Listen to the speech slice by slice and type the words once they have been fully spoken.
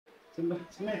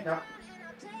吃面条，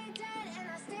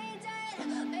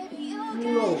猪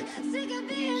肉、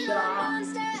虾、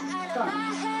蛋、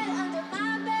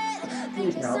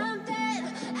面条。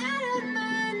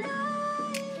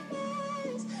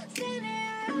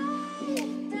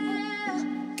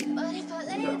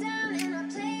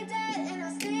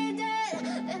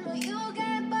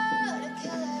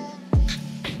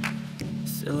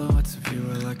 Silhouettes of you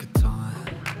are like a taunt.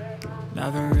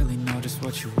 Never really know just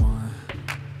what you want.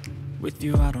 With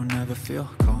you I don't ever feel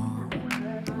calm.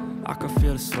 I can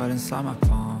feel the sweat inside my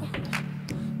palm.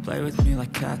 Play with me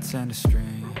like cats and a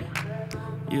string.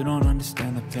 You don't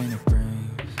understand the pain it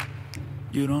brings.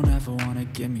 You don't ever wanna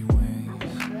give me wings.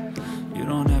 You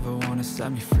don't ever wanna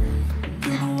set me free.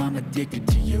 You know I'm addicted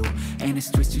to you, and it's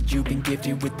twisted, you've been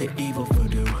gifted with the evil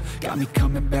voodoo. Got me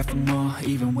coming back for more,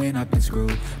 even when I've been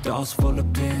screwed. Dolls full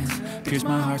of pins, pierce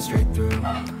my heart straight through.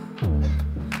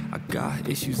 I got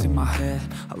issues in my head,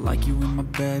 I like you in my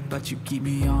bed, but you keep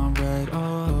me on red.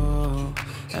 Oh,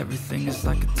 everything is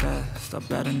like a test, I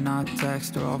better not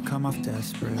text or I'll come off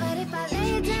desperate. But if I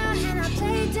lay down and I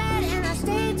play dead and I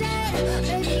stay dead,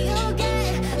 baby you'll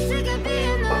get sick of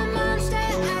being the monster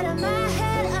out of my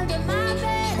head, under my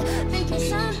bed, thinking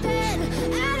something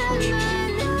out of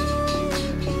my nose,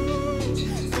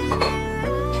 sitting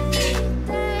right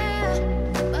there.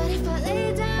 But if I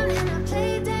lay down and I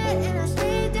play dead and I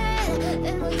stay dead,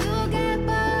 then will you get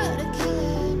bored of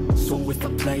killing? So if I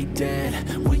play dead,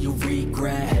 will you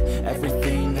regret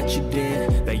everything that you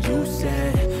did, that you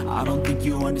said? I don't think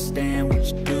you understand what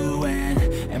you're doing,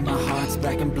 and my heart's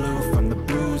black and blue from the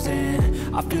bruising.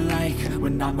 I feel like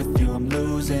when I'm with you I'm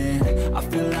losing. I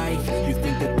feel like you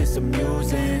think that this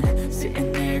amusing,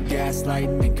 sitting there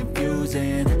gaslighting and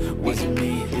confusing. Was it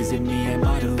me? Is it me? Am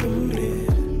I deluded?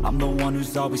 I'm the one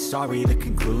who's always sorry, the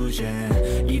conclusion.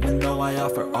 Even though I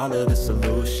offer all of the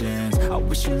solutions, I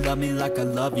wish you loved me like I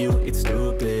love you, it's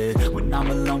stupid. When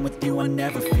I'm alone with you I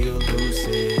never feel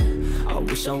lucid. I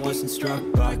wish I wasn't struck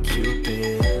by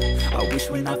Cupid. I wish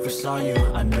when I first saw you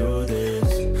I knew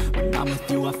this. When I'm with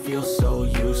you I feel so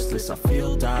useless, I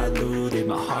feel diluted,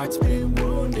 my heart's been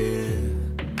wounded.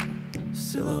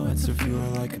 Silhouettes of you are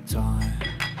like a taunt.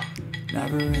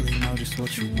 Never really know just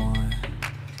what you want.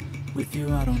 With you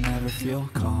I don't ever feel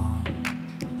calm.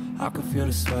 I can feel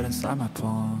the sweat inside my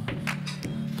palm.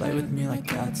 Play with me like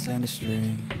cats and a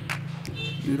string.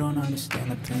 You don't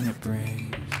understand the pain it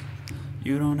brings.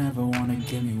 You don't ever wanna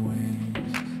give me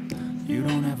wings. You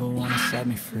don't ever wanna set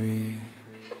me free.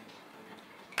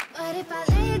 But if I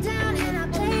lay down and